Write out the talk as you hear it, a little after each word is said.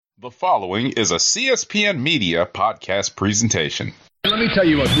The following is a CSPN Media podcast presentation. Let me tell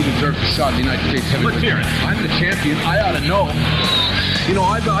you about who deserves a shot in the United States heavyweight. Let's hear it. I'm the champion. I ought to know. You know,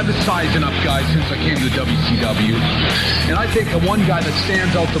 I've been sizing up guys since I came to the WCW. And I think the one guy that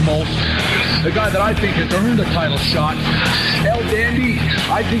stands out the most, the guy that I think has earned a title shot, El Dandy,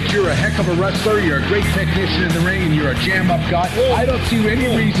 I think you're a heck of a wrestler. You're a great technician in the ring, and you're a jam-up guy. I don't see any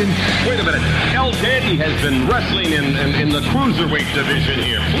reason. Wait a minute. El Dandy has been wrestling in the cruiserweight division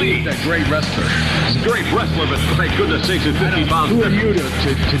here. Please. He's a great wrestler. He's a great wrestler, but thank goodness sakes, he's 50 pounds. Who are you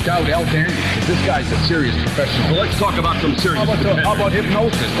to doubt El Dandy? This guy's a serious professional. Well, let's talk about some serious How about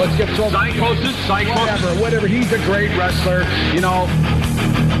hypnosis? Let's get so psychosis. Whatever. He's a great wrestler, you know.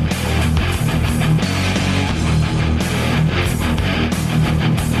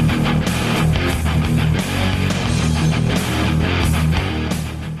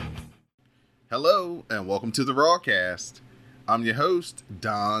 Hello, and welcome to the Rawcast. I'm your host,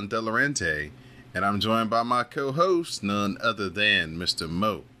 Don Delarente, and I'm joined by my co-host, none other than Mr.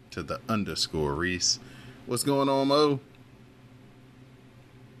 Mo to the _ Reese. What's going on, Mo?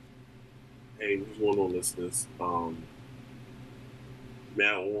 Hey, what's going on, listeners?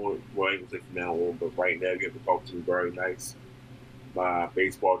 Now on, well, I ain't gonna say from now on, but right now you have to talk to me very nice. My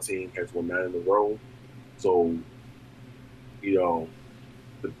baseball team has won 9 in a row, so you know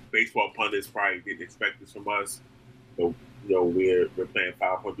the baseball pundits probably didn't expect this from us. So you know we're playing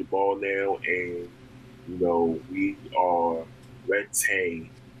 500 ball now, and you know we are ready.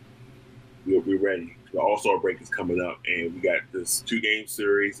 We're ready. The All-Star break is coming up, and we got this 2-game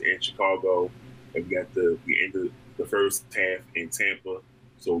series in Chicago, and we got the end of the first half in Tampa.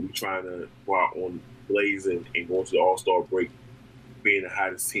 So we're trying to go out on blazing and go into the All-Star break, being the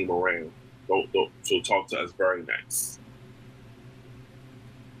hottest team around. So talk to us very nice.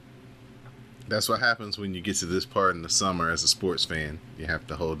 That's what happens when you get to this part in the summer as a sports fan. You have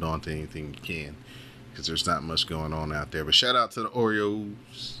to hold on to anything you can because there's not much going on out there. But shout out to the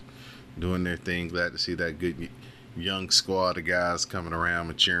Orioles. Doing their thing. Glad to see that good young squad of guys coming around,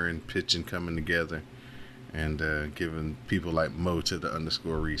 maturing, pitching, coming together, and giving people like Mo to the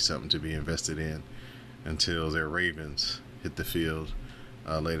 _ Reese something to be invested in until their Ravens hit the field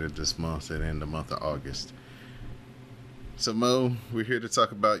later this month and in the month of August. So Mo, we're here to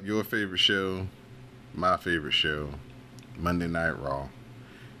talk about your favorite show, my favorite show, Monday Night Raw.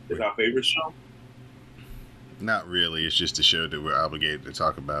 Is our favorite show? Not really. It's just a show that we're obligated to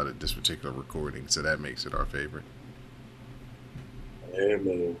talk about at this particular recording, so that makes it our favorite. Yeah,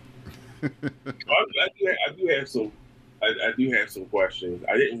 man. I do have some questions.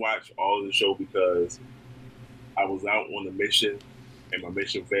 I didn't watch all of the show because I was out on a mission, and my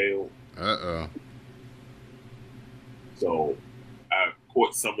mission failed. So I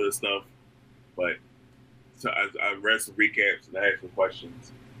caught some of the stuff, but so I read some recaps and I had some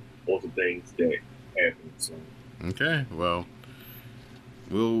questions on some things that happened. So. Okay, well,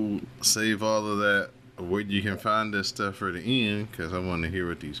 we'll save all of that where you can find this stuff for the end because I want to hear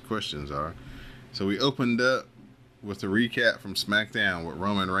what these questions are. So we opened up with a recap from SmackDown with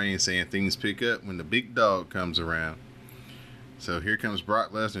Roman Reigns saying things pick up when the big dog comes around. So here comes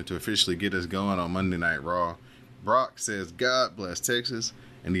Brock Lesnar to officially get us going on Monday Night Raw. Brock says God bless Texas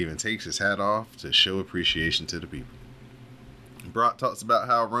and even takes his hat off to show appreciation to the people. Brock talks about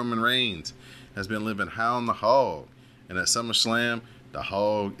how Roman Reigns has been living high on the hog, and at SummerSlam, the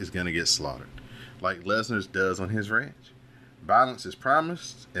hog is going to get slaughtered, like Lesnar does on his ranch. Violence is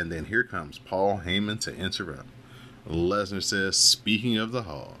promised, and then here comes Paul Heyman to interrupt. Lesnar says, speaking of the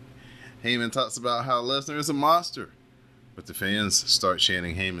hog, Heyman talks about how Lesnar is a monster, but the fans start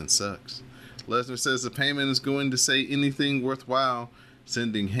chanting Heyman sucks. Lesnar says if Heyman is going to say anything worthwhile,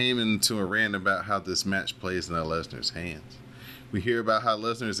 sending Heyman to a rant about how this match plays into Lesnar's hands. We hear about how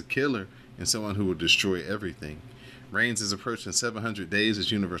Lesnar is a killer and someone who will destroy everything. Reigns is approaching 700 days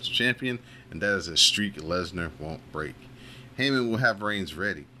as Universal Champion, and that is a streak Lesnar won't break. Heyman will have Reigns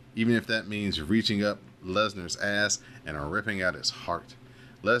ready, even if that means reaching up Lesnar's ass and ripping out his heart.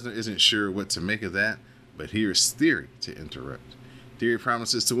 Lesnar isn't sure what to make of that, but here's Theory to interrupt. Theory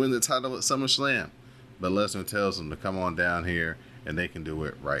promises to win the title at SummerSlam, but Lesnar tells him to come on down here and they can do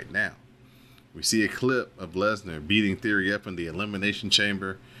it right now. We see a clip of Lesnar beating Theory up in the Elimination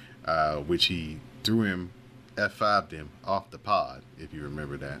Chamber, which he threw him, F5'd him off the pod, if you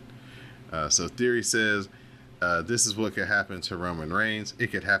remember that. So Theory says this is what could happen to Roman Reigns.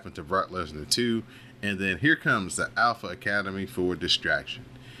 It could happen to Brock Lesnar too. And then here comes the Alpha Academy for distraction.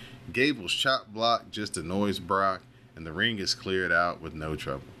 Gable's chop block just annoys Brock, and the ring is cleared out with no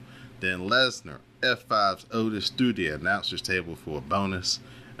trouble. Then Lesnar F5's Otis through the announcer's table for a bonus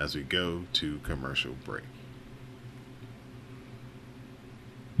as we go to commercial break.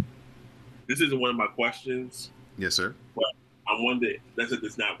 this isn't one of my questions. Yes, sir. But I wonder.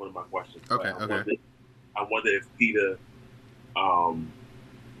 That's not one of my questions. Okay. I wonder if Peter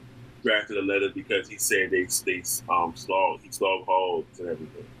drafted a letter because he said he slogged hogs and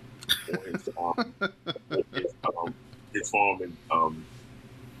everything on his farm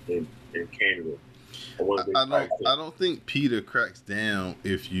in Canada. I don't think PETA cracks down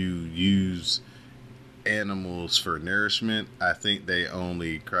if you use animals for nourishment. I think they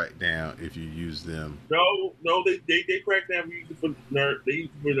only crack down if you use them. No, they crack down for using for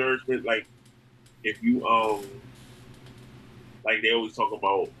nourishment. Like if you like they always talk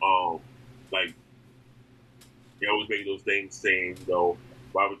about like they always make those things saying, you know,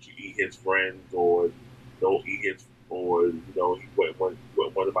 why would you eat his friends or don't eat his, or you know,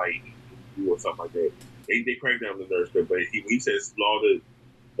 what about eating you or something like that. They crack down the nourishment, but he said slaughtered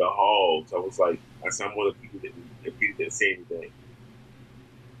the hogs. I was like, I'm one of the people that didn't say anything.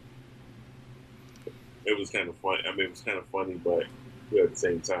 It was kind of fun. I mean, it was kind of funny, but at the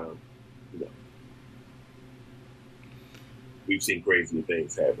same time, you know, we've seen crazier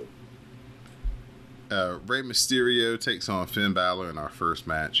things happen. Rey Mysterio takes on Finn Balor in our first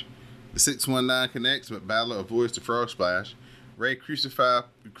match. The 619 connects, but Balor avoids the frog splash. Rey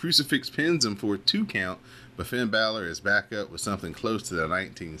crucifix pins him for a 2 count, but Finn Balor is back up with something close to the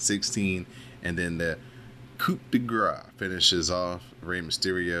 1916, and then the coup de grace finishes off Rey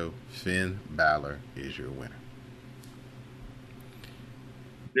Mysterio. Finn Balor is your winner.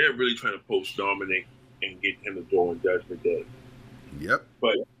 They're really trying to post Dominic and get him to join Judgment Day. Yep.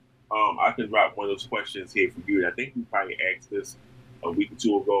 But I can drop one of those questions here for you. And I think we probably asked this a week or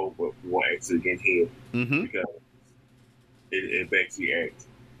two ago, but we won't ask it again here because it begs the asked.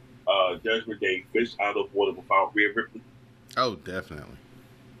 Judgment Day, fish out of water without Rhea Ripley? Oh, definitely.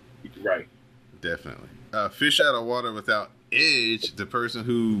 Right. Definitely. Fish out of water without Edge, the person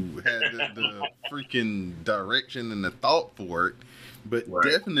who had the freaking direction and the thought for it. But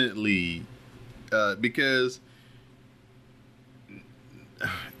definitely, because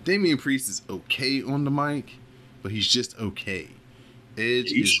Damian Priest is okay on the mic, but he's just okay.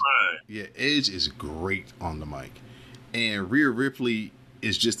 Edge is great on the mic. And Rhea Ripley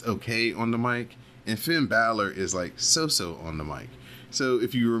is just okay on the mic. And Finn Balor is like so-so on the mic. So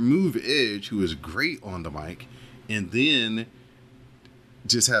if you remove Edge, who is great on the mic, and then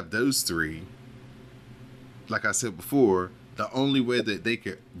just have those three, like I said before, the only way that they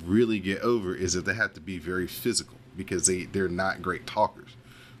could really get over is if they have to be very physical, because they're not great talkers.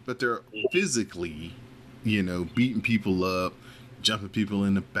 But they're physically, you know, beating people up, jumping people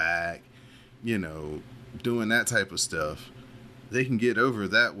in the back, you know, doing that type of stuff. They can get over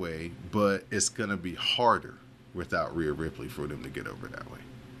that way, but it's going to be harder without Rhea Ripley for them to get over that way.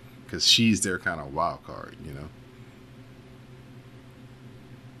 Because she's their kind of wild card, you know.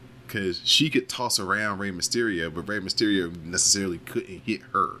 Because she could toss around Rey Mysterio, but Rey Mysterio necessarily couldn't hit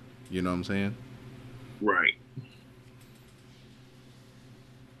her. You know what I'm saying? Right.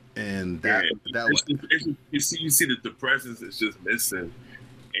 And you see that the presence is just missing,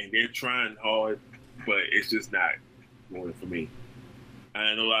 and they're trying hard, but it's just not going for me.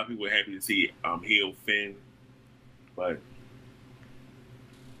 I know a lot of people are happy to see heel Finn, but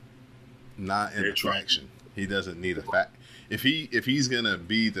not in a faction. He doesn't need a fact. If he's gonna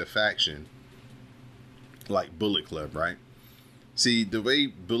be the faction, like Bullet Club, right? See, the way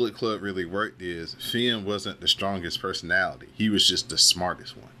Bullet Club really worked is Finn wasn't the strongest personality. He was just the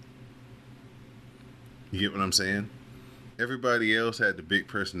smartest one. You get what I'm saying? Everybody else had the big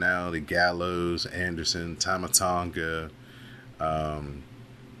personality: Gallows, Anderson, Tama Tonga,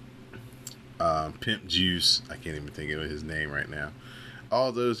 Pimp Juice. I can't even think of his name right now.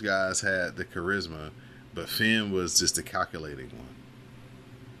 All those guys had the charisma, but Finn was just a calculating one.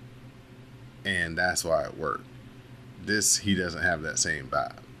 And that's why it worked. He doesn't have that same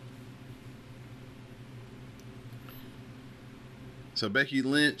vibe. So Becky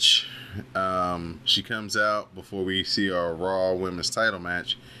Lynch, she comes out before we see our Raw Women's title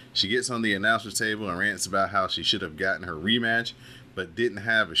match. She gets on the announcer's table and rants about how she should have gotten her rematch, but didn't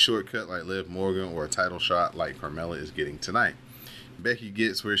have a shortcut like Liv Morgan or a title shot like Carmella is getting tonight. Becky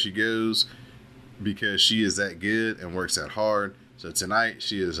gets where she goes because she is that good and works that hard. So tonight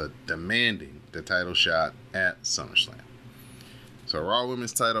she is demanding the title shot at SummerSlam. So Raw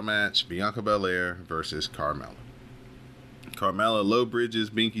Women's title match, Bianca Belair versus Carmella. Carmella low bridges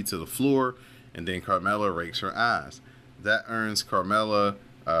Binky to the floor, and then Carmella rakes her eyes. That earns Carmella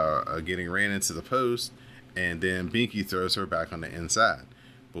getting ran into the post, and then Binky throws her back on the inside.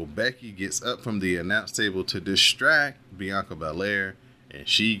 But Becky gets up from the announce table to distract Bianca Belair, and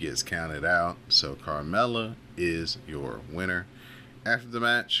she gets counted out. So Carmella is your winner. After the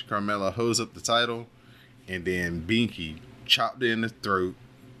match, Carmella holds up the title, and then Binky chopped her in the throat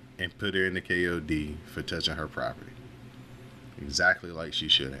and put her in the KOD for touching her property. Exactly like she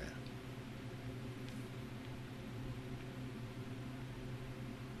should have.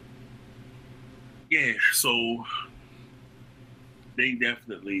 Yeah, so they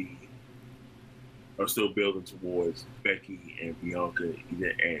definitely are still building towards Becky and Bianca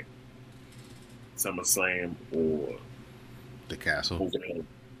either at SummerSlam or The Castle.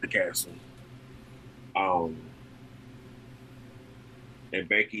 The Castle. And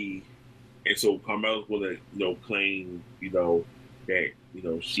Becky, and so Carmella's going to, claim, that,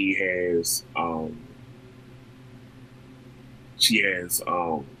 she has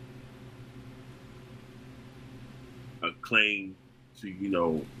a claim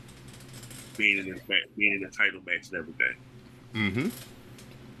to, being in a title match and everything. Mm-hmm.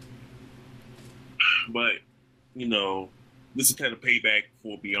 But, this is kind of payback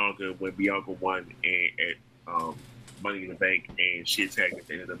for Bianca when Bianca won at Money in the Bank and she attacked at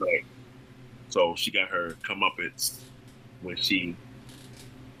the end of the night. So she got her comeuppance when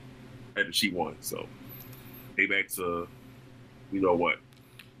after she won. So payback to, what?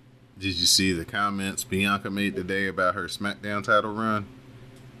 Did you see the comments Bianca made today about her SmackDown title run?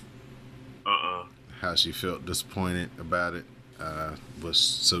 How she felt disappointed about it. Was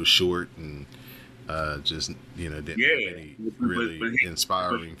so short and just didn't have any really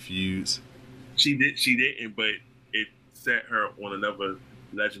inspiring feuds. She didn't, but it set her on another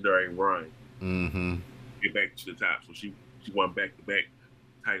legendary run. Mm-hmm. Get back to the top. So she won back-to-back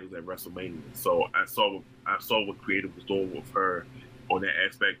titles at WrestleMania. So I saw what creative was doing with her on that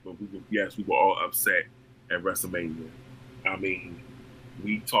aspect, but we were all upset at WrestleMania. I mean,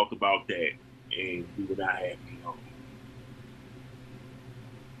 we talked about that and we were not happy.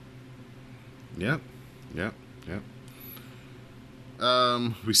 Yep.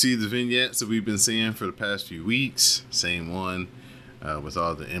 We see the vignettes that we've been seeing for the past few weeks. Same one with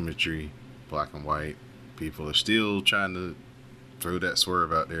all the imagery, black and white. People are still trying to throw that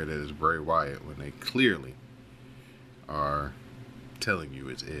swerve out there that is Bray Wyatt when they clearly are telling you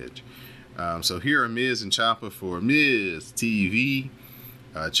it's Edge. So here are Miz and Ciampa for Miz TV.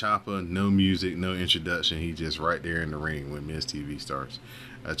 Ciampa, no music, no introduction. He just right there in the ring when Miz TV starts.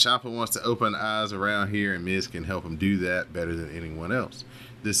 Ciampa wants to open eyes around here, and Miz can help him do that better than anyone else.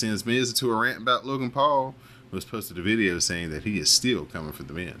 This sends Miz into a rant about Logan Paul, who has posted a video saying that he is still coming for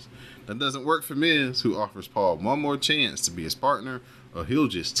the Miz. That doesn't work for Miz, who offers Paul one more chance to be his partner, or he'll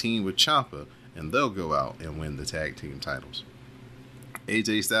just team with Ciampa, and they'll go out and win the tag team titles.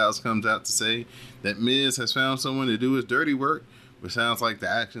 AJ Styles comes out to say that Miz has found someone to do his dirty work, which sounds like the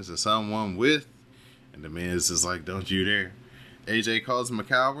actions of someone with, and the Miz is like, don't you dare. AJ calls him a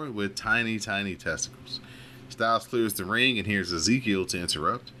coward with tiny, tiny testicles. Styles clears the ring and hears Ezekiel to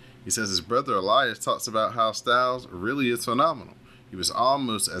interrupt. He says his brother Elias talks about how Styles really is phenomenal. He was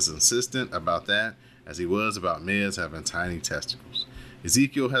almost as insistent about that as he was about Miz having tiny testicles.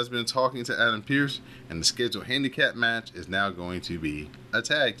 Ezekiel has been talking to Adam Pearce, and the scheduled handicap match is now going to be a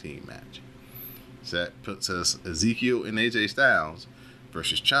tag team match. So that puts us Ezekiel and AJ Styles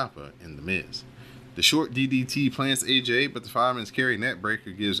versus Ciampa and The Miz. The short DDT plants AJ, but the fireman's carry net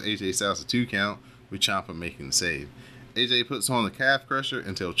breaker gives AJ Styles a 2 count, with Ciampa making the save. AJ puts on the calf crusher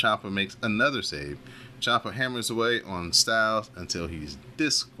until Ciampa makes another save. Ciampa hammers away on Styles until he's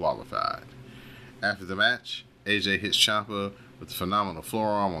disqualified. After the match, AJ hits Ciampa with a phenomenal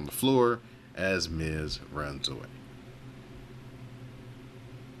forearm on the floor as Miz runs away.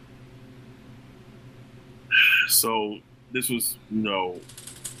 So this was,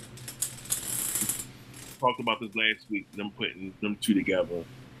 talked about this last week, them putting them two together,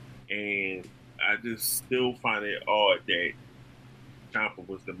 and I just still find it odd that Ciampa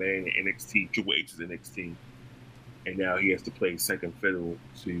was the man in NXT, Triple H's NXT, and now he has to play second fiddle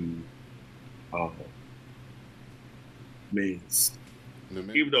to Miz.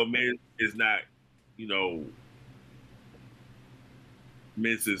 Even though Miz is not,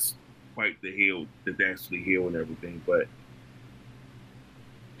 Miz is quite the heel, the dastardly heel and everything, but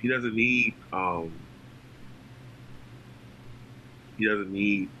he doesn't need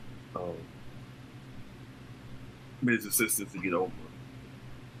Miz's assistance to get over.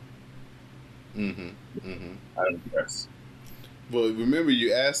 I guess. Well, remember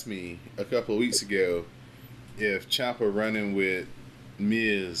you asked me a couple of weeks ago if Ciampa running with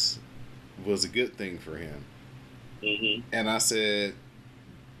Miz was a good thing for him. And I said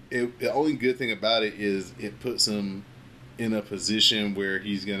the only good thing about it is it puts him in a position where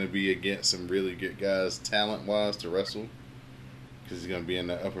he's going to be against some really good guys talent-wise to wrestle, because he's going to be in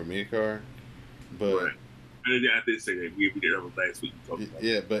the upper mid-card. But I did say that we did have a last week.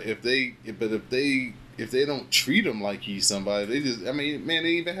 Yeah, but if they don't treat him like he's somebody, they just, I mean, man,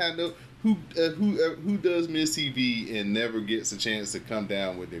 they even had no who does Miss TV and never gets a chance to come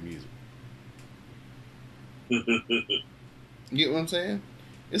down with their music. You get what I'm saying?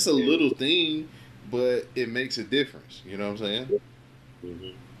 It's a little thing, but it makes a difference. You know what I'm saying?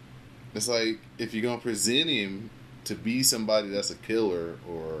 Mm-hmm. It's like if you're gonna present him to be somebody that's a killer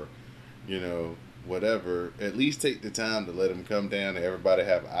or, you know, whatever, at least take the time to let him come down and everybody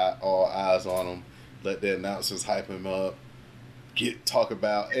have all eyes on him. Let the announcers hype him up. Talk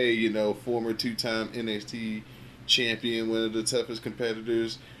about, hey, you know, former 2-time NXT champion, one of the toughest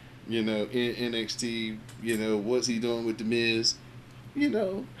competitors, you know, in NXT. You know, what's he doing with The Miz? You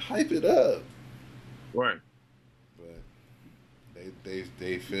know, hype it up. Right. But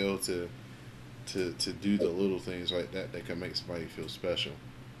they fail to do the little things like that can make somebody feel special.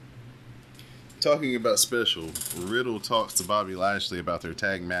 Talking about special, Riddle talks to Bobby Lashley about their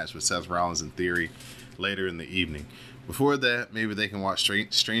tag match with Seth Rollins and Theory later in the evening. Before that, maybe they can watch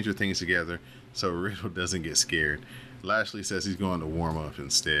Stranger Things together so Riddle doesn't get scared. Lashley says he's going to warm up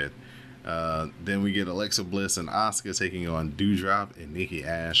instead. Then we get Alexa Bliss and Asuka taking on Doudrop and Nikki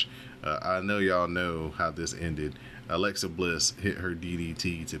Ash. I know y'all know how this ended. Alexa Bliss hit her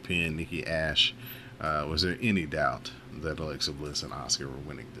DDT to pin Nikki Ash. Was there any doubt that Alexa Bliss and Asuka were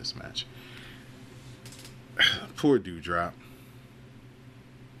winning this match? Poor Doudrop.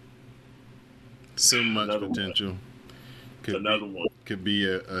 So much potential. Could be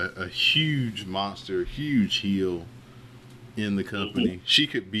a huge monster, huge heel in the company. Mm-hmm. She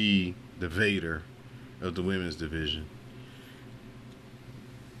could be the Vader of the women's division.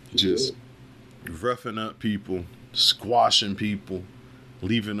 Just roughing up people, squashing people,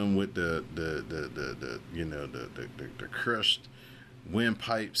 leaving them with the crushed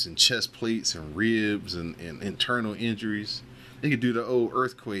windpipes and chest plates and ribs and internal injuries. They could do the old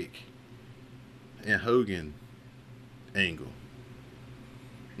Earthquake and Hogan angle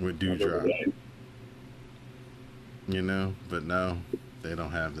with Doudrop. You know, but no, they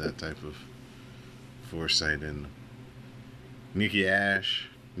don't have that type of foresight in them. Nikki Ash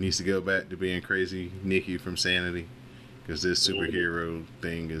needs to go back to being crazy Nikki from Sanity, because this superhero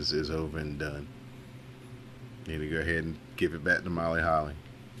thing is over and done. Need to go ahead and give it back to Molly Holly.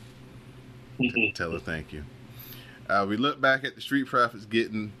 Tell her thank you. We look back at the Street Profits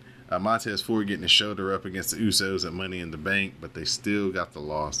getting Montez Ford getting his shoulder up against the Usos at Money in the Bank, but they still got the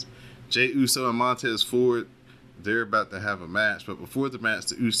loss. Jey Uso and Montez Ford, they're about to have a match, but before the match,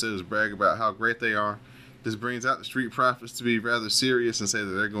 the Usos brag about how great they are. This brings out the Street Profits to be rather serious and say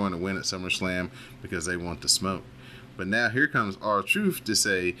that they're going to win at SummerSlam because they want the smoke. But now here comes R-Truth to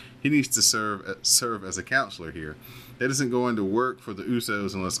say he needs to serve as a counselor here. That isn't going to work for the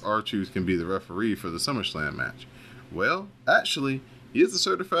Usos unless R-Truth can be the referee for the SummerSlam match. Well, actually, he is a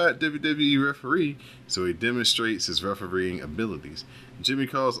certified WWE referee, so he demonstrates his refereeing abilities. Jimmy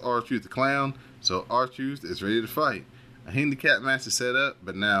calls R-Truth a clown, so R-Truth is ready to fight. A handicap match is set up,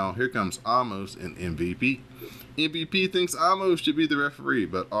 but now here comes Amos and MVP. MVP thinks Amos should be the referee,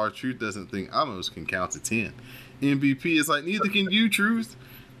 but R-Truth doesn't think Amos can count to 10. MVP is like, neither can you, Truth.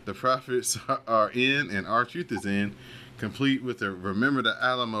 The Profits are in, and R-Truth is in, complete with a Remember the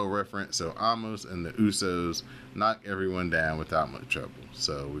Alamo reference, so Amos and the Usos knock everyone down without much trouble.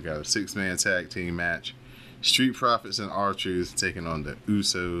 So we got a 6-man tag team match. Street Profits and R-Truth taking on the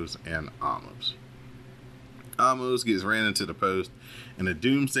Usos and Amos. Amos gets ran into the post, and a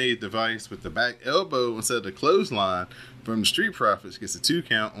Doomsday device with the back elbow instead of the clothesline from the Street Profits gets a 2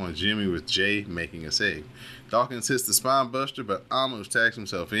 count on Jimmy with Jay making a save. Dawkins hits the spine buster, but Amos tags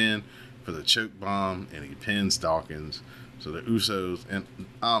himself in for the choke bomb, and he pins Dawkins. So the Usos and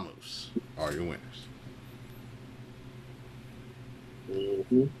Amos are your winners.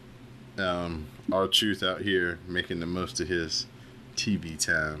 Mm-hmm. R-Truth out here making the most of his TV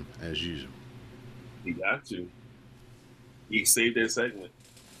time as usual. He got to. He saved that segment.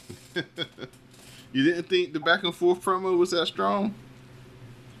 You didn't think the back and forth promo was that strong?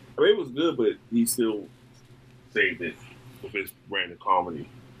 I mean, it was good, but he still saved it with his brand of comedy.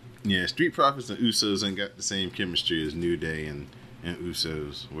 Yeah, Street Profits and Usos ain't got the same chemistry as New Day and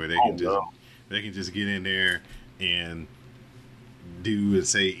Usos, where they can just get in there and do and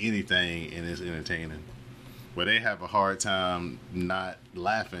say anything, and it's entertaining. But they have a hard time not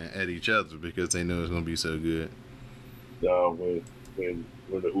laughing at each other because they know it's going to be so good. When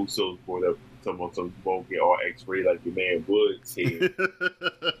the Usos brought up someone so you won't get all X-ray like your man Wood said.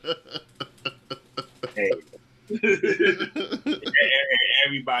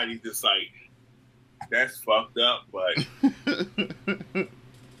 Everybody's just like, that's fucked up, but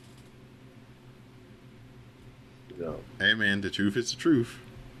truth is the truth.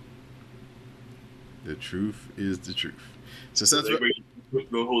 The truth is the truth. So they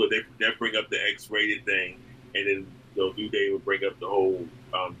bring up the X-rated thing, and then New Day will bring up the whole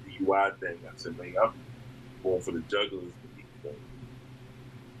DUI thing. I said, man, I'm going for the jugglers.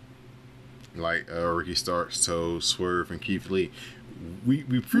 Like Ricky Starks told Swerve and Keith Lee,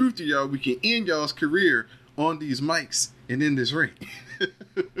 we proved to y'all we can end y'all's career on these mics and in this ring. Did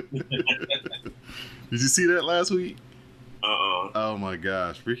you see that last week? Oh my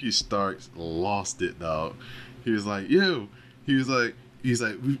gosh, Ricky Starks lost it, dog. He was like, yo, we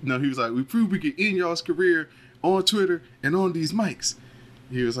proved we could end y'all's career on Twitter and on these mics.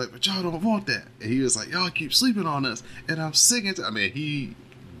 He was like, but y'all don't want that. And he was like, y'all keep sleeping on us, and I'm sick of it. I mean, he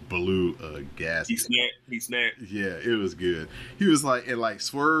blew a gasket. He snapped. Yeah, it was good. He was like, and like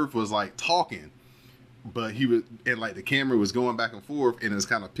Swerve was like talking, but he was, and like the camera was going back and forth, and it's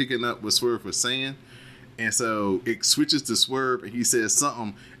kind of picking up what Swerve was saying. And so it switches to Swerve, and he says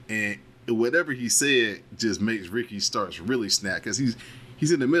something, and whatever he said just makes Ricky Starks really snap, because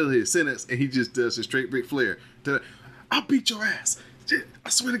he's in the middle of his sentence, and he just does a straight Ric Flair. I'll beat your ass. I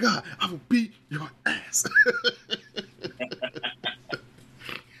swear to God, I will beat your ass.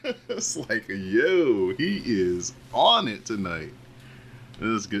 It's like, yo, he is on it tonight. This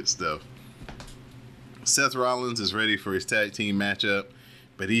is good stuff. Seth Rollins is ready for his tag team matchup,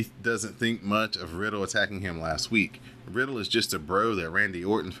 but he doesn't think much of Riddle attacking him last week. Riddle is just a bro that Randy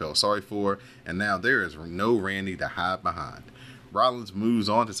Orton felt sorry for, and now there is no Randy to hide behind. Rollins moves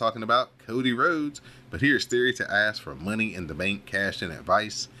on to talking about Cody Rhodes, but here's Theory to ask for Money in the Bank cash-in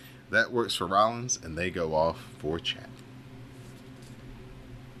advice. That works for Rollins, and they go off for chat.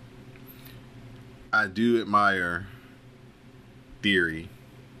 I do admire Theory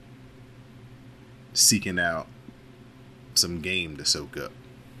seeking out some game to soak up.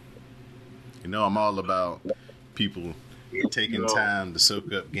 You know, I'm all about people taking time to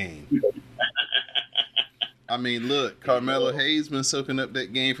soak up game. I mean, look, Carmelo Hayes been soaking up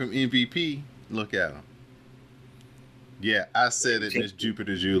that game from MVP. Look at him. Yeah, I said it, Miss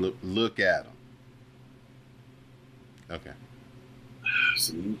Jupiter Julep. Look at him. Okay.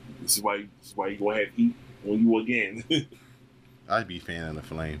 See, this is why you gonna have heat on you again. I'd be fan of the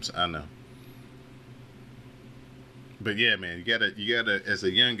Flames. I know. But yeah, man, you gotta, as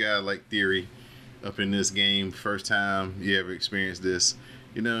a young guy like Theory, up in this game, first time you ever experienced this,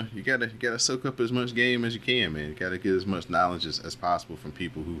 you know, you gotta soak up as much game as you can, man. You gotta get as much knowledge as possible from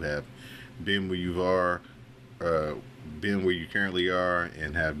people who have been where you are, been where you currently are,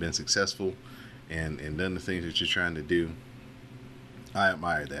 and have been successful, and done the things that you're trying to do. I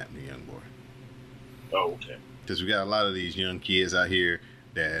admire that in a young boy. Oh, okay. Because we got a lot of these young kids out here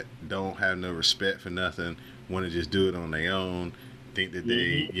that don't have no respect for nothing, want to just do it on their own, think that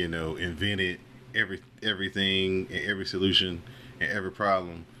they, you know, invented everything and every solution and every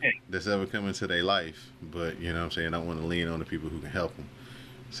problem that's ever come into their life. But, you know what I'm saying, I don't want to lean on the people who can help them.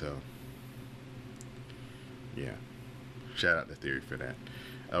 So, yeah. Shout out to Theory for that.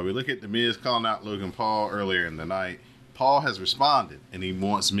 We look at The Miz calling out Logan Paul earlier in the night. Paul has responded, and he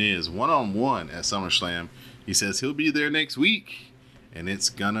wants Miz one-on-one at SummerSlam. He says he'll be there next week, and it's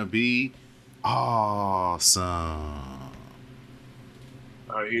gonna be awesome. All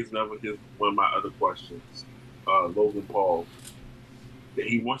right, here's one of my other questions. Logan Paul, that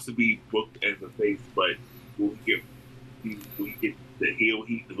he wants to be booked as a face, but will he get the heel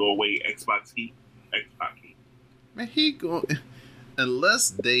heat to go away? Xbox heat. Man, he go unless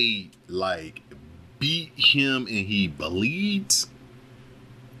they like beat him and he bleeds,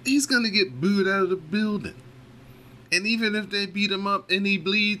 he's gonna get booed out of the building. And even if they beat him up and he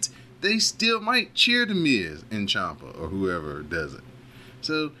bleeds, they still might cheer the Miz and Ciampa or whoever does it.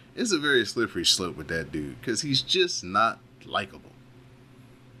 So it's a very slippery slope with that dude because he's just not likable.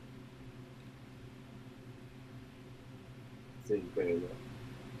 Same thing,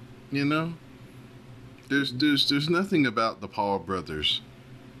 you know, there's nothing about the Paul brothers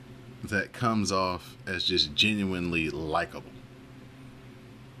that comes off as just genuinely likable.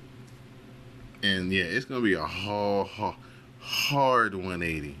 And yeah, it's gonna be a hard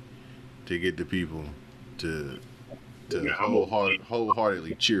 180 to get the people to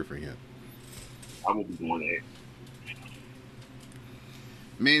wholeheartedly cheer for him. I will be doing that.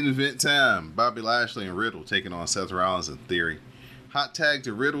 Main event time: Bobby Lashley and Riddle taking on Seth Rollins and Theory. Hot tag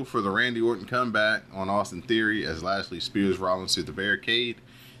to Riddle for the Randy Orton comeback on Austin Theory as Lashley spears Rollins through the barricade.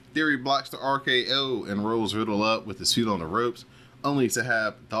 Theory blocks the RKO and rolls Riddle up with his feet on the ropes, only to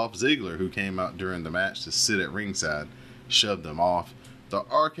have Dolph Ziggler, who came out during the match to sit at ringside, shove them off. The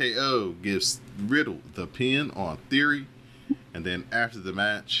RKO gives Riddle the pin on Theory, and then after the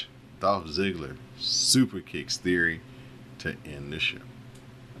match, Dolph Ziggler super kicks Theory to end the show.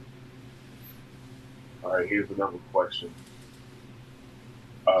 All right, here's another question.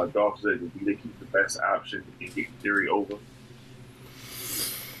 Dolph Ziggler, do they keep the best option and get Theory over?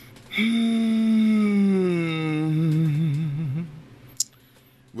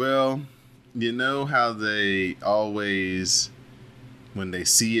 Well, you know how they always, when they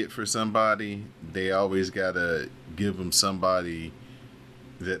see it for somebody, they always gotta give them somebody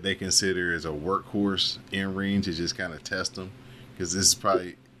that they consider as a workhorse in ring to just kind of test them, because this is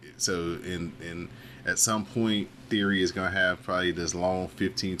probably so. In at some point, Theory is gonna have probably this long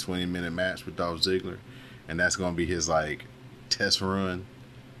 15-20 minute match with Dolph Ziggler, and that's gonna be his like test run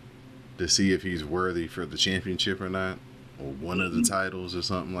to see if he's worthy for the championship or not, or one of the titles or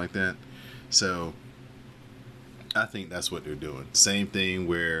something like that. So I think that's what they're doing. Same thing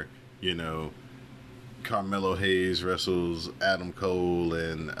where, you know, Carmelo Hayes wrestles Adam Cole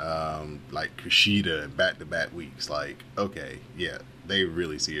and like Kushida in back-to-back weeks. Like, okay, yeah, they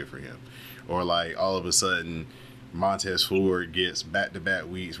really see it for him. Or like all of a sudden Montez Ford gets back-to-back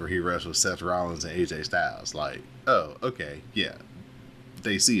weeks where he wrestles Seth Rollins and AJ Styles. Like, oh, okay, yeah,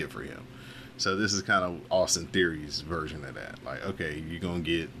 they see it for him. So this is kind of Austin Theory's version of that. Like, okay, you're going to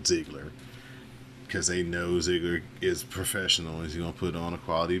get Ziggler because they know Ziggler is professional. He's going to put on a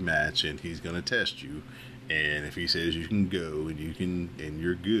quality match and he's going to test you. And if he says you can go and you can and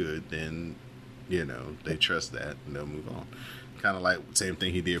you're good, then, you know, they trust that and they'll move on. Kind of like the same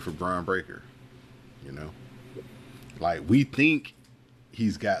thing he did for Braun Breaker. You know, like we think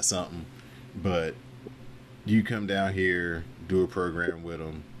he's got something, but you come down here, do a program with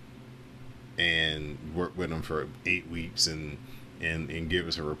him, and work with him for 8 weeks and give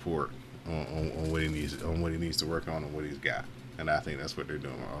us a report on what he needs to work on and what he's got. And I think that's what they're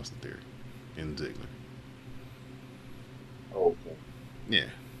doing with Austin Theory and Ziggler. Okay. Yeah.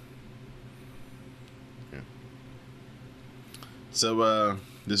 So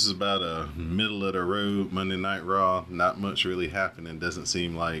this is about a middle of the road Monday Night Raw. Not much really happening. Doesn't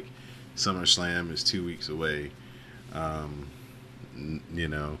seem like SummerSlam is 2 weeks away. You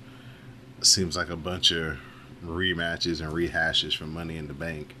know, seems like a bunch of rematches and rehashes from Money in the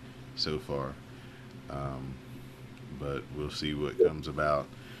Bank so far. But we'll see what comes about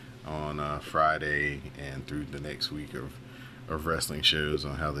on Friday and through the next week of wrestling shows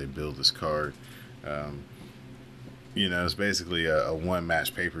on how they build this card. You know, it's basically a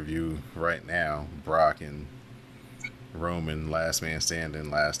one-match pay-per-view right now. Brock and Roman, last man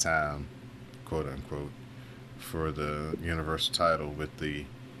standing, last time, quote-unquote, for the Universal title with the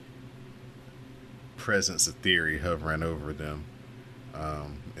presence of Theory hovering over them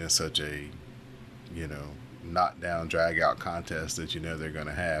in such a, you know, knockdown, drag-out contest that you know they're going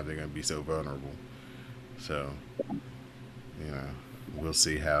to have. They're going to be so vulnerable. So, you know, we'll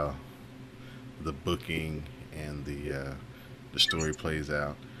see how the booking and the story plays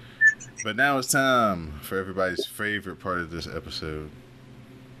out. But now it's time for everybody's favorite part of this episode,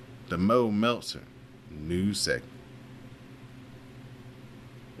 the Mo Meltzer news segment.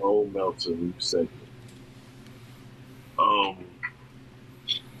 Mo Meltzer news segment.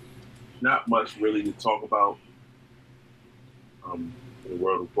 Not much really to talk about in the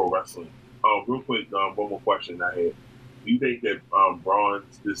world of pro wrestling. Real quick, one more question I had. Do you think that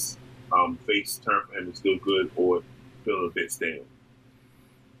Braun's this face turn for him is still good or feeling a bit stale?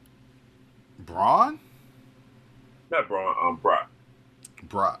 Braun? Not Braun, Brock.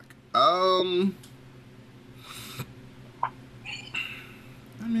 Brock. I mean,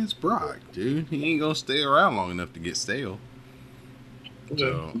 it's Brock, dude. He ain't gonna stay around long enough to get stale.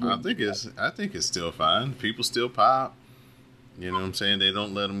 So I think it's still fine. People still pop. You know what I'm saying? They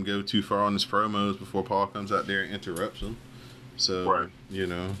don't let him go too far on his promos before Paul comes out there and interrupts him. So, right. You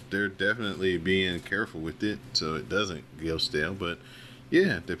know, they're definitely being careful with it so it doesn't go stale. But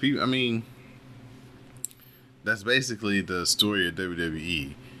yeah, the people, I mean, that's basically the story of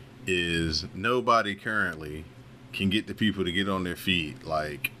WWE is nobody currently can get the people to get on their feet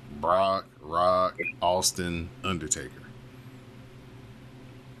like Brock, Rock, Austin, Undertaker.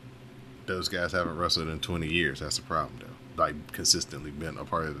 Those guys haven't wrestled in 20 years. That's the problem, though. Like, consistently been a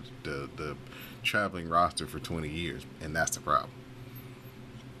part of the traveling roster for 20 years, and that's the problem.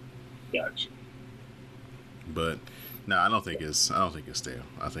 Gotcha. But no, I don't think it's stale.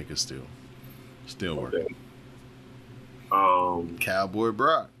 I think it's still working. Cowboy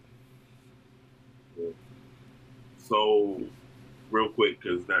Brock. Yeah. So, real quick,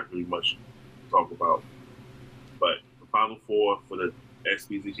 because not really much to talk about, but the Final Four for the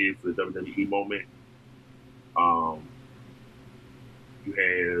SPCG for the WWE moment.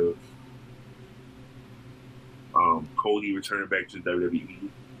 You have Cody returning back to WWE.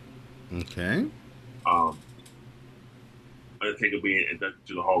 Okay. Undertaker being inducted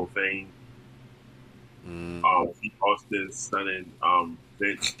to the Hall of Fame. Steve Austin's son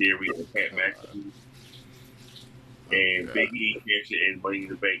Vince Theory and Pat McAfee. And Big E cashing in Money in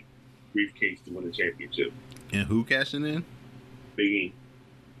the Bank briefcase to win the championship. And who cashing in? Big E.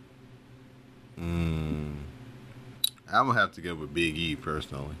 I'm gonna have to go with Big E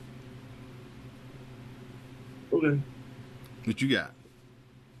personally. Okay. What you got?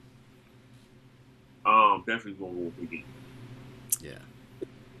 Definitely going to go with Big E. Yeah.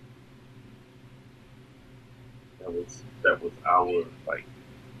 That was our like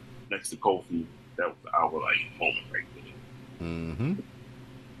next to Kofi. That was our like moment right there. Mm-hmm.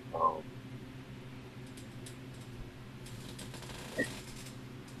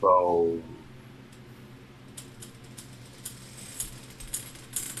 So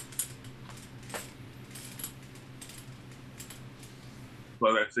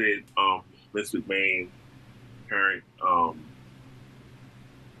like I said, Vince McMahon current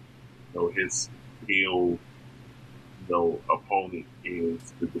his heel opponent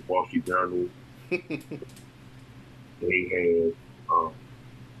is the Wall Street Journal. They have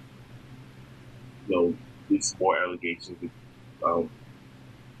these more allegations wrote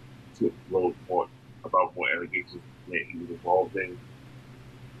more about more allegations that he was involved in.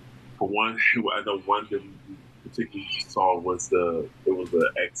 For one, I know one that we particularly saw was the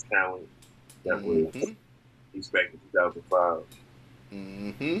ex-talent that was back in 2005.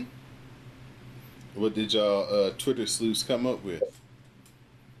 Mm-hmm. What did y'all Twitter sleuths come up with?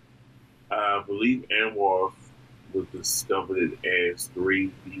 I believe Anwar was discovered as 3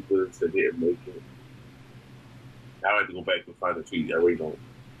 divas that didn't make it. I have to go back and find the tweet. I really don't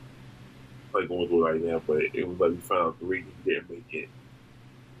like going through it right now, but it was like we found out 3 that didn't make it.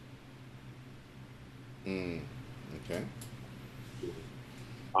 Okay.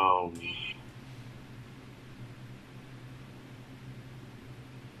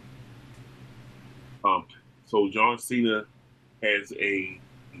 So John Cena has a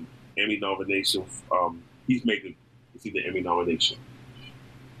Emmy nomination. He's making the Emmy nomination.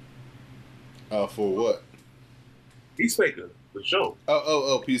 For what? Peacemaker, the show.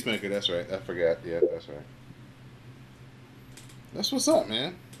 Oh, Peacemaker. That's right. I forgot. Yeah, that's right. That's what's up,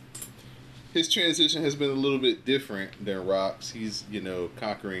 man. His transition has been a little bit different than Rock's. He's,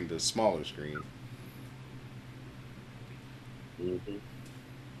 conquering the smaller screen. Mm-hmm.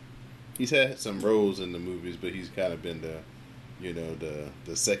 He's had some roles in the movies, but he's kind of been the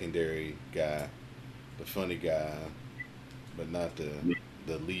secondary guy, the funny guy, but not the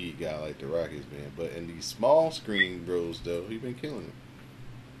lead guy like the Rock has been. But in these small screen roles, though, he's been killing it.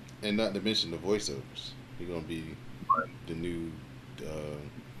 And not to mention the voiceovers. He's gonna be the new.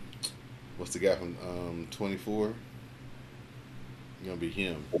 What's the guy from 24? Gonna be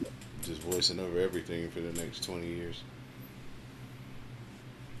him, just voicing over everything for the next 20 years.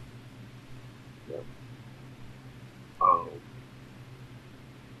 Yep.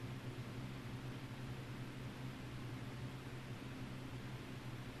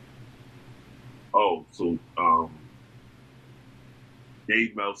 So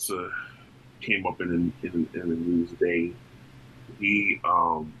Dave Meltzer came up in the news today. He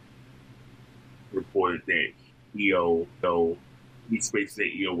reported that EO, though he spaced that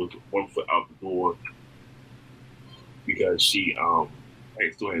EO was 1 foot out the door because she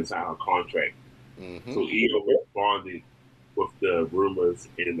still hadn't signed her contract. Mm-hmm. So EO responded with the rumors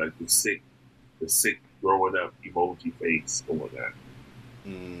and like the sick growing up emoji face and whatnot.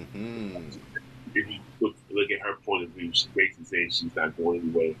 Mm-hmm. If you look at her point of view, she's basically saying she's not going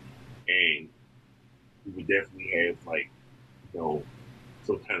anywhere, and we would definitely have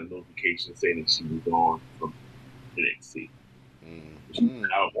some kind of notification saying that she moved on from NXT. Mm-hmm. She's been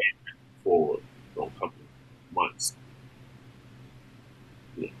out for a couple of months.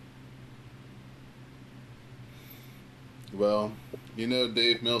 Yeah. Well,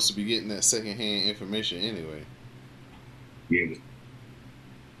 Dave Meltzer be getting that secondhand information anyway. Yeah.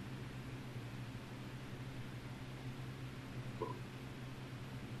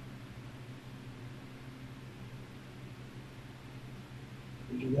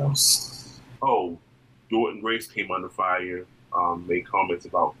 Else? Oh, Jordan Grace came under fire. Made comments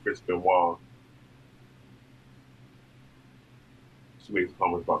about Chris Benoit. She made some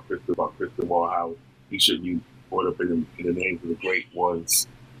comments about Chris Benoit, how he should be brought up in the names of the great ones,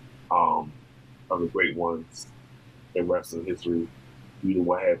 in wrestling history. Due to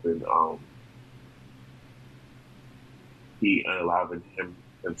what happened, he unalivened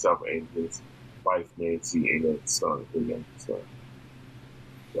himself and his wife Nancy and their son, their young son.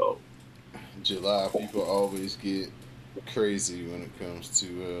 So, July people always get crazy when it comes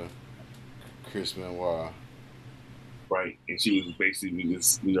to Chris Benoit. right? And she was basically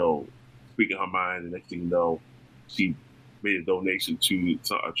just, speaking her mind, and next thing you know, she made a donation to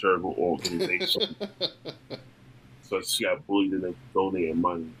a charitable organization. So she got bullied into donating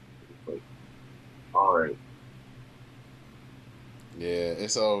money. It's like, all right. Yeah,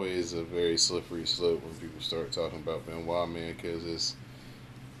 it's always a very slippery slope when people start talking about Benoit, man, because it's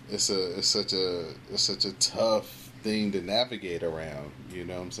such a tough thing to navigate around. You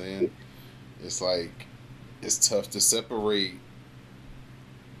know what I'm saying? It's like it's tough to separate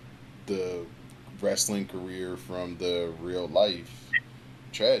the wrestling career from the real life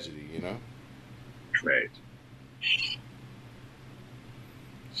tragedy. You know, Right.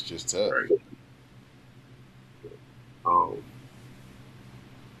 it's just tough. Right. Um,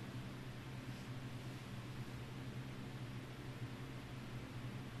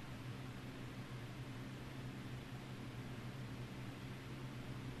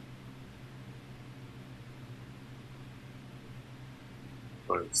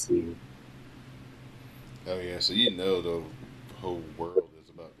 let's see. Oh yeah, so you know the whole world is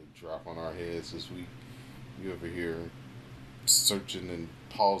about to drop on our heads this week. You over here searching and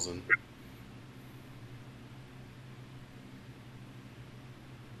pausing.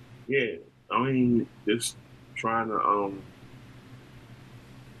 Yeah, I mean, just trying to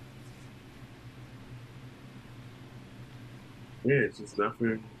yeah, it's just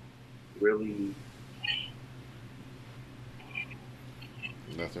nothing really.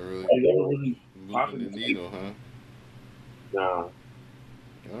 Nothing really Never really moving the needle, huh? Nah,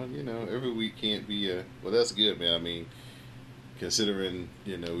 Well, you know, every week can't be a. Well, that's good, man. I mean, considering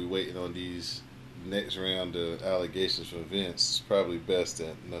we waiting on these next round of allegations from Vince, it's probably best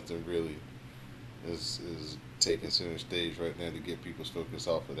that nothing really is taking center stage right now to get people's focus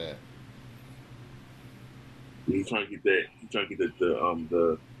off of that. he's trying to get that. He's trying to get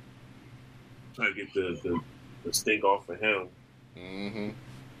the trying to get the stink off of him. Mm-hmm.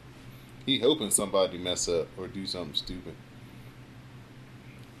 He hoping somebody mess up or do something stupid,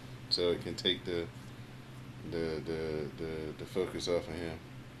 so it can take the focus off of him.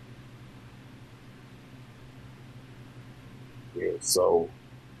 Yeah, so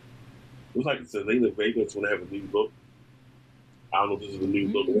looks like Selena Vega's gonna have a new look. I don't know if this is a new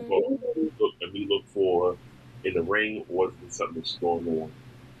look a new look for in the ring, or is it something that's going on?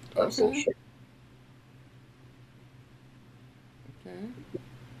 Not so Okay. sure. Okay.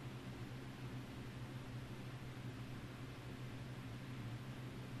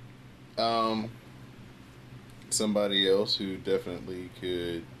 Um, Somebody else who definitely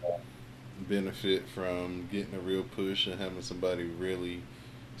could benefit from getting a real push and having somebody really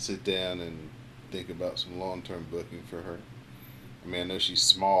sit down and think about some long term booking for her. I mean, I know she's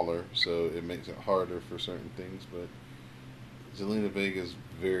smaller, so it makes it harder for certain things, but Zelina Vega is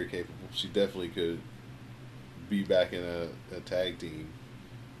very capable. She definitely could be back in a tag team,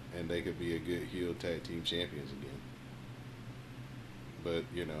 and they could be a good heel tag team champions again. But,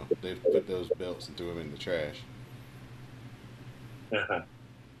 they've put those belts and threw them in the trash.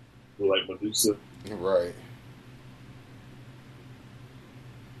 Like Medusa. Right.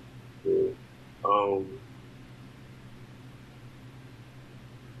 Yeah. Um,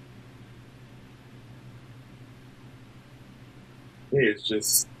 yeah, it's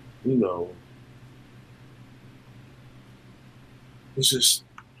just it's just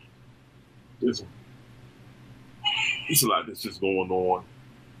there's it's a lot that's just going on.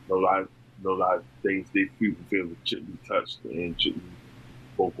 No lot of things that people feel that shouldn't be touched and shouldn't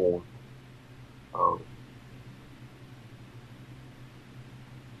spoke on. Um,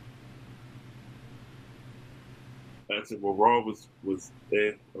 I said, well, Raw was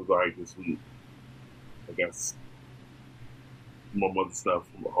there. I was alright this week. I guess my mother stuff,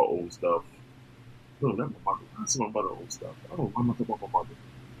 her old stuff. No, not my mother. That's my mother old stuff. I don't know. I'm not talking about my mother.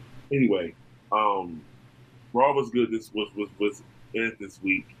 Anyway, um, Raw was good. This was in it this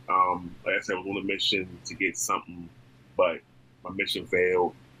week. Like I said, I was on a mission to get something, but my mission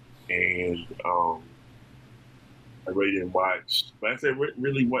failed, and I really didn't watch. But I said,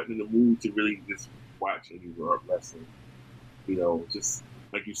 really wasn't in the mood to really just watch any wrestling. Just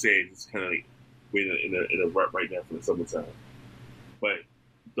like you said, it's kind of like we're in a rut right now for the summertime. But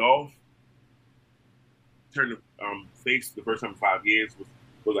Dolph turned the face the first time in 5 years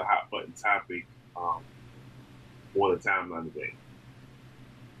was a hot button topic on the timeline today.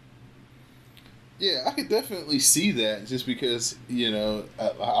 Yeah, I could definitely see that just because,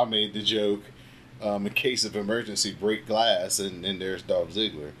 I made the joke, in case of emergency, break glass, and there's Dolph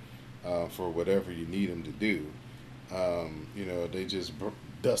Ziggler for whatever you need him to do. They just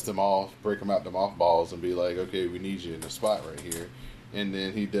dust him off, break him out the mothballs, and be like, okay, we need you in the spot right here. And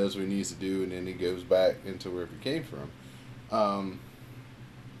then he does what he needs to do, and then he goes back into where he came from.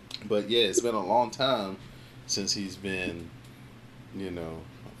 But yeah, it's been a long time since he's been,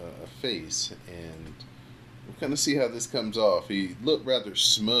 a face, and we'll kind of see how this comes off. He looked rather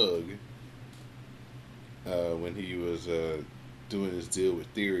smug when he was doing his deal with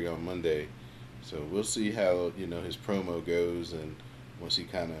Theory on Monday. So we'll see how his promo goes, and once he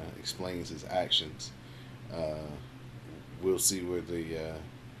kind of explains his actions, we'll see where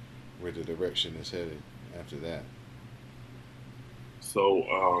the direction is headed after that.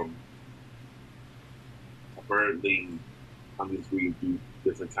 So apparently, I'm just reading through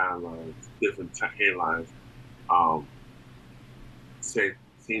different timelines, different headlines.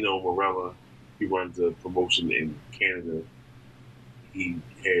 Santino Marella, he runs a promotion in Canada. He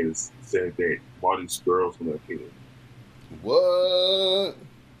has said that Marty Scurll's going to appear. What?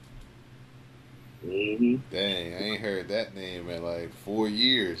 Mm-hmm. Dang, I ain't heard that name in like 4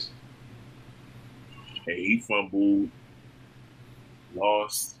 years. And he fumbled,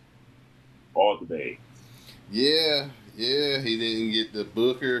 lost all the days. Yeah, he didn't get the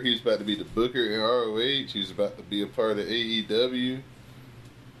booker. He was about to be the booker in ROH. He was about to be a part of AEW.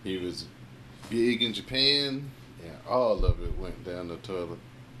 He was big in Japan, and all of it went down the toilet.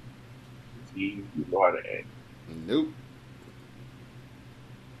 He know how to act. Nope.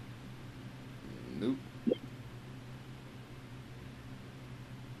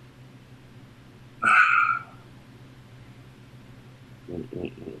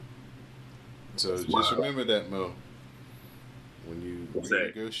 So just remember that, Mo. When you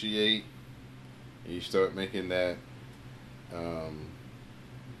negotiate and you start making that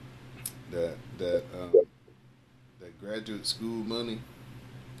that graduate school money,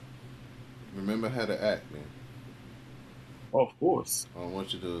 remember how to act, man. Oh, of course. I don't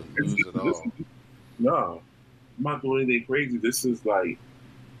want you to lose it all. No, I'm not doing anything crazy. This is like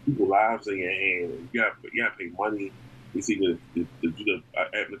people's lives in your hand. You gotta pay money. You see to do the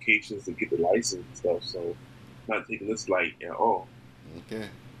applications to get the license and stuff. So I'm not taking this light at all. Okay,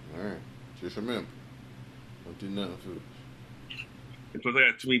 all right. Just remember, don't do nothing foolish. And plus, I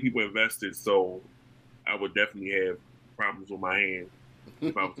got too many people invested, so I would definitely have problems with my hand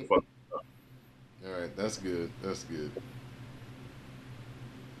if I was to fuck up. All right, that's good.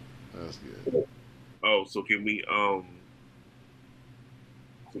 Oh, so can we talk?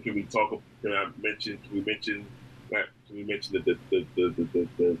 Can we mention the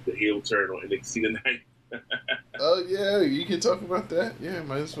heel turn on NXT tonight? Oh yeah, you can talk about that. Yeah,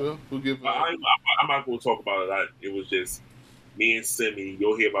 might as well. We'll give. I'm not going to talk about it. It was just me and Simi.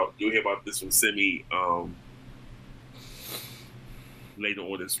 You'll hear about this from Simi later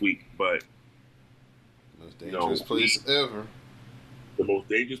on this week. But most dangerous place ever. The most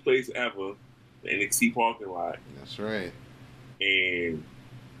dangerous place ever, the NXT parking lot. That's right. And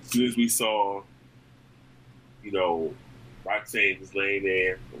as soon as we saw, Roxanne was laying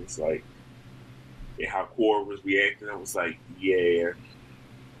there, it was like, and how Cora was reacting, I was like, yeah,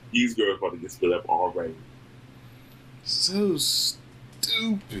 these girls about to get split up already. So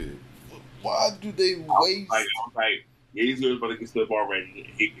stupid. Why do they waste? I was like, yeah, these girls about to get split up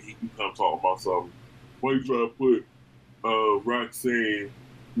already. He come talking about something. Why you trying to put Roxanne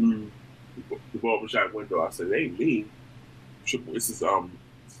through the barbershop window? I said, it ain't me. This is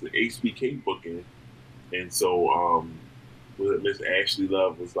the HBK booking. And so Miss Ashley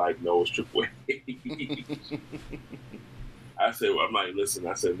Love was like, no, it's Triple H. I'm like, listen,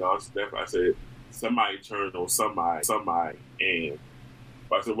 I said, no, it's definitely, I said, somebody turned on somebody. And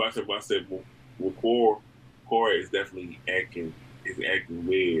I said, well, Cora is definitely acting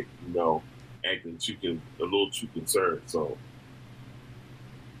weird, acting a little too concerned. So,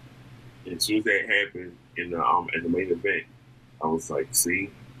 and as soon as that happened in the main event, I was like,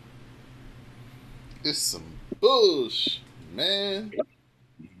 see, it's some bullshit, man.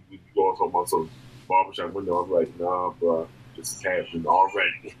 You go talk about some barbershop window. I was like, nah, bro, this is happening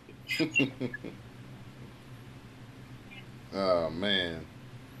already. Oh man,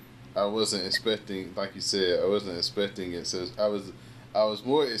 I wasn't expecting, like you said, I wasn't expecting it. So I was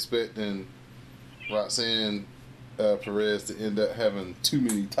more expecting Roxanne Perez to end up having too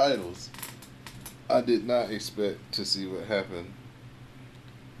many titles. I did not expect to see what happened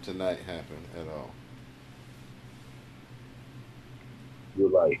tonight happen at all. You're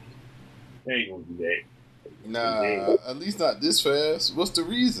like, they ain't gonna do that. Nah, at least not this fast. What's the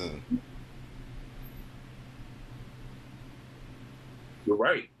reason? You're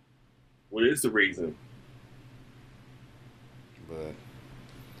right. What is the reason? But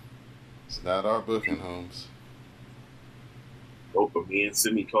it's not our booking, Holmes. Nope, but me and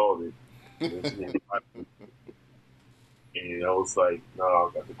Simi called it. And I was like, no, I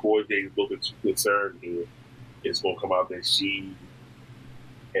got the coordinator looking too concerned here. it's gonna come out that she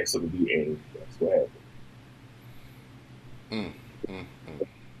had something to do, and that's what happened.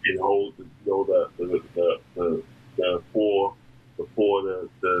 And hold the before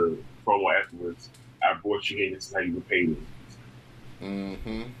the promo afterwards. I brought you here. This is how you repay me.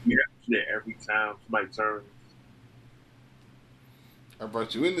 Mm-hmm. You have to do that every time somebody turns. I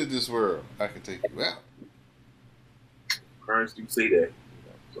brought you into this world. I can take you out. Currents do say that.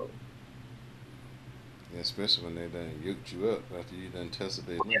 So. Yeah, especially when they done yoked you up after you done tested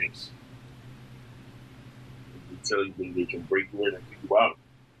their limits. They tell you they can break you in and kick you out.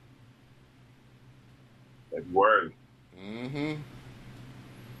 Have you worried? Mm-hmm.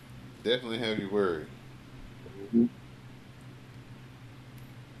 Definitely have you worried. Mm-hmm.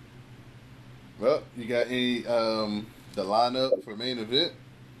 Well, you got any the lineup for main event?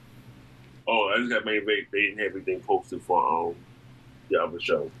 Oh, I just got main event. They didn't have everything posted for the other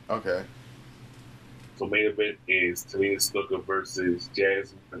show. Okay. So main event is Tamina Snuka versus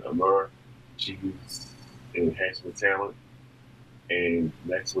Jasmine Allure. She's an enhancement talent. And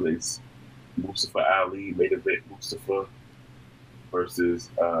next one is Mustafa Ali, main event Mustafa versus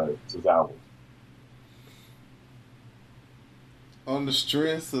Tozawa. On the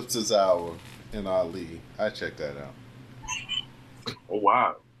strength of Tozawa and Ali, I checked that out. Oh,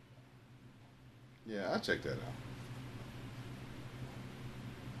 wow. Yeah, I checked that out.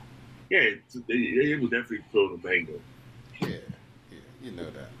 Yeah, they will definitely throw the banger. Yeah, you know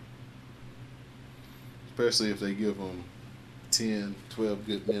that. Especially if they give them 10, 12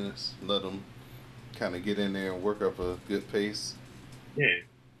 good minutes, let them kind of get in there and work up a good pace. Yeah.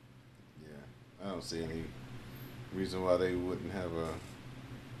 Yeah, I don't see any reason why they wouldn't have a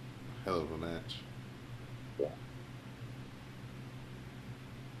hell of a match. Yeah.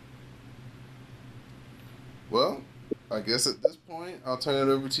 Well, I guess at this point, I'll turn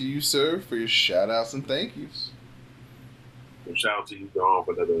it over to you, sir, for your shout-outs and thank yous. Well, shout out to you, Dawn,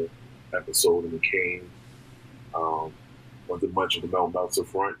 for another episode in the King. Wasn't much of the Mo Meltzer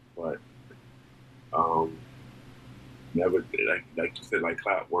front, but never, like you said, like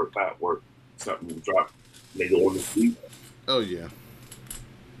clockwork, something will drop later on this week. Oh, yeah.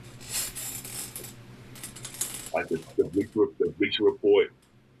 Like the Bleacher Report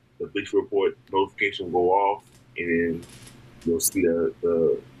notification will go off, and then you'll see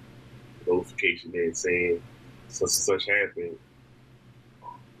the notification there saying such and such happened.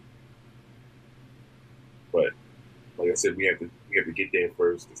 But like I said, we have to get there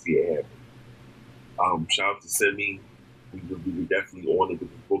first to see it happen. Shout out to Simi. We were definitely honored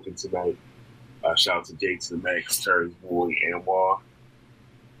with the booking tonight. Shout out to Jay to the Max, Terry's boy, Anwar.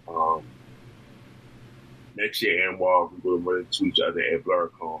 Next year, Anwar, we're going to run into each other at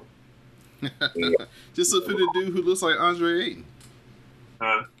BlurCon. Just look for the dude who looks like Andre Ayton.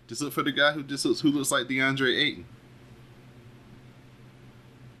 Huh? Just look for the guy who looks like DeAndre Ayton.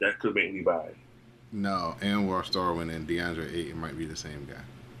 That could make me buy it. No, Anwar Starwin and DeAndre Ayton might be the same guy.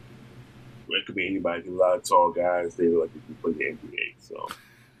 It could be anybody. A lot of tall guys. They look like they can play the NBA. So.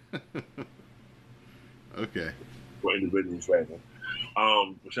 Okay. For individuals, rather.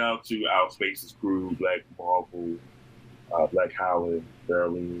 Shout out to our Spaces crew, Black Marvel, Black Howland,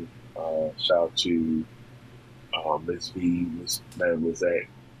 Darlene. Shout out to Miss V, Miss Madam Lizette.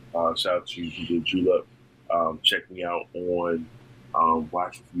 Shout out to the Julep. Check me out on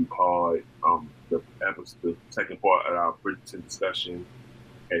Watch Review Card. The second part of our Bridgerton discussion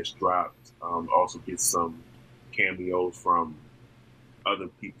has dropped. Also get some cameos from other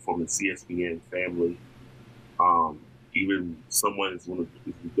people from the CSPN family. Even someone is going to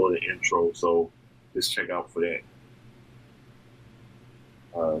be doing the intro, so just check out for that.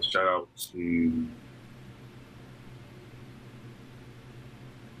 Shout out to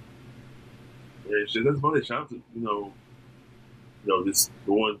that's about it. Shout out to just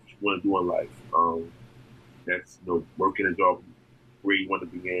doing what you want to do in life. That's working a job where you want to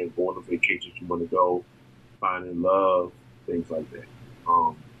be in, going on vacations you want to go, finding love, things like that.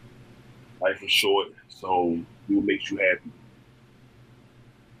 Life is short, so do what makes you happy.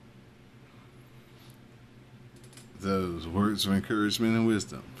 Those words of encouragement and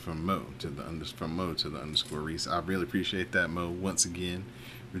wisdom from Mo to the underscore Reese. I really appreciate that, Mo. Once again,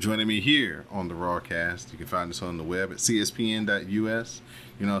 for joining me here on the Rawcast. You can find us on the web at cspn.us.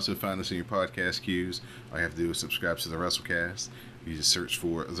 You can also find us in your podcast queues. All you have to do is subscribe to the WrestleCast. You just search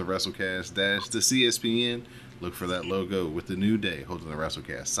for the WrestleCast the CSPN. Look for that logo with the New Day holding the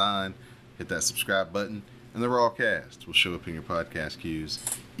WrestleCast sign. Hit that subscribe button, and the Rawcast will show up in your podcast queues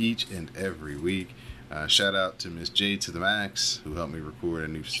each and every week. Shout out to Miss J to the Max, who helped me record a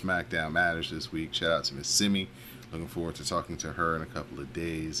new SmackDown Matters this week. Shout out to Miss Simi. Looking forward to talking to her in a couple of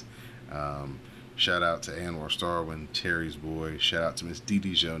days. Shout out to Anwar Starwin, Terry's boy. Shout out to Miss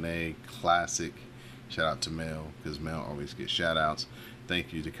Didi Jonet, classic. Shout out to Mel, because Mel always gets shout outs.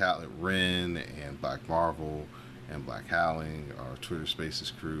 Thank you to Kotlet Wren and Black Marvel and Black Howling, our Twitter Spaces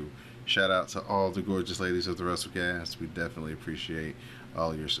crew. Shout out to all the gorgeous ladies of the WrestleCast. We definitely appreciate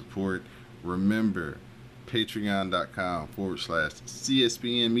all your support. Remember,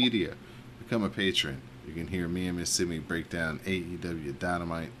 patreon.com/CSPN Media. Become a patron. You can hear me and Miss Simi break down AEW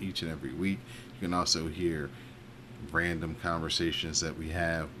Dynamite each and every week. You can also hear random conversations that we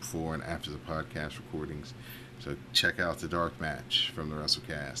have before and after the podcast recordings. So check out the Dark Match from the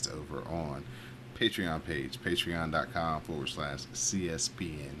WrestleCast over on Patreon page,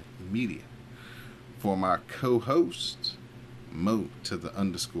 patreon.com/CSPN Media. For my co-host, Mo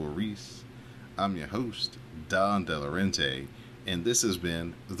 _Reese, I'm your host, Don Delarente, and this has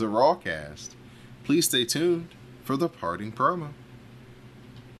been the Rawcast. Please stay tuned for the parting promo.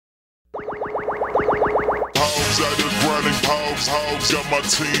 Hogs out there grinding, hogs got my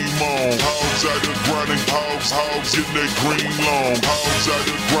team on. Hogs out there grinding, hogs getting that green lawn. Hogs out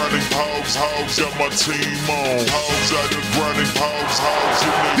there grinding, hogs got my team on. Hogs out there grinding, hogs getting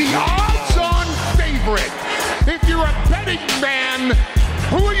that the odds-on favorite. If you're a betting man,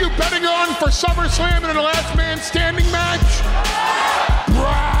 who are you betting on for SummerSlam in the last man standing match?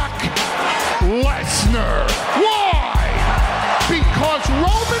 Brock Lesnar. Why? Because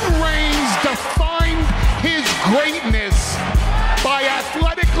Roman Reigns defined his greatness by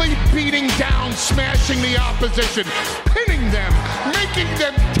athletically beating down, smashing the opposition, pinning them, making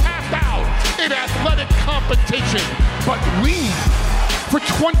them tap out in athletic competition. But we, for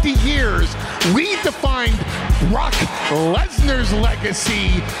 20 years, we defined Brock Lesnar's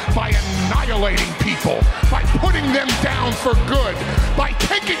legacy by annihilating people, by putting them down for good, by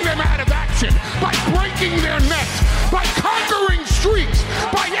taking them out of action, by breaking their necks, by conquering streaks,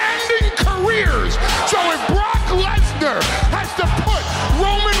 by ending careers. So if Brock Lesnar has to put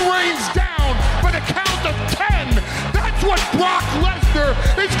Roman Reigns down by the count of 10, that's what Brock Lesnar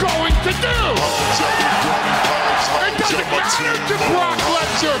is going to do. It doesn't matter to Brock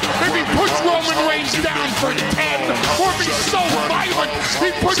Lesnar if he puts Roman Reigns down for 10, or if he's so violent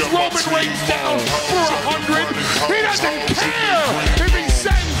he puts Roman Reigns down for 100. He doesn't care if he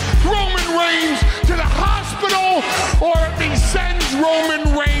sends Roman Reigns to the hospital or if he sends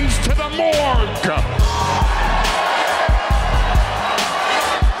Roman Reigns to the morgue.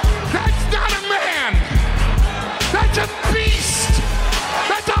 That's not a man. That's a beast.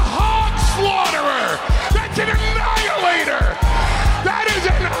 That's a hog slaughterer. That's an annihilator. That is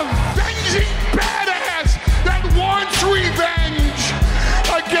an avenging badass that wants revenge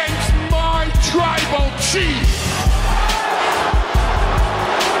against my tribal chief.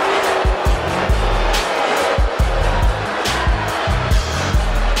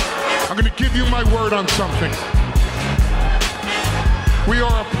 I'm going to give you my word on something. We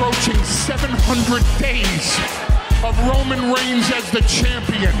are approaching 700 days of Roman Reigns as the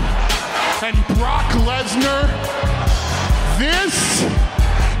champion. And Brock Lesnar, this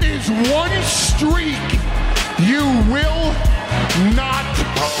is one streak you will not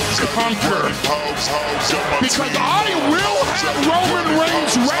conquer. Because I will have Roman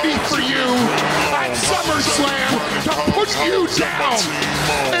Reigns ready for you at SummerSlam to put you down.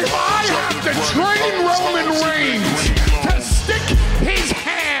 If I have to train Roman Reigns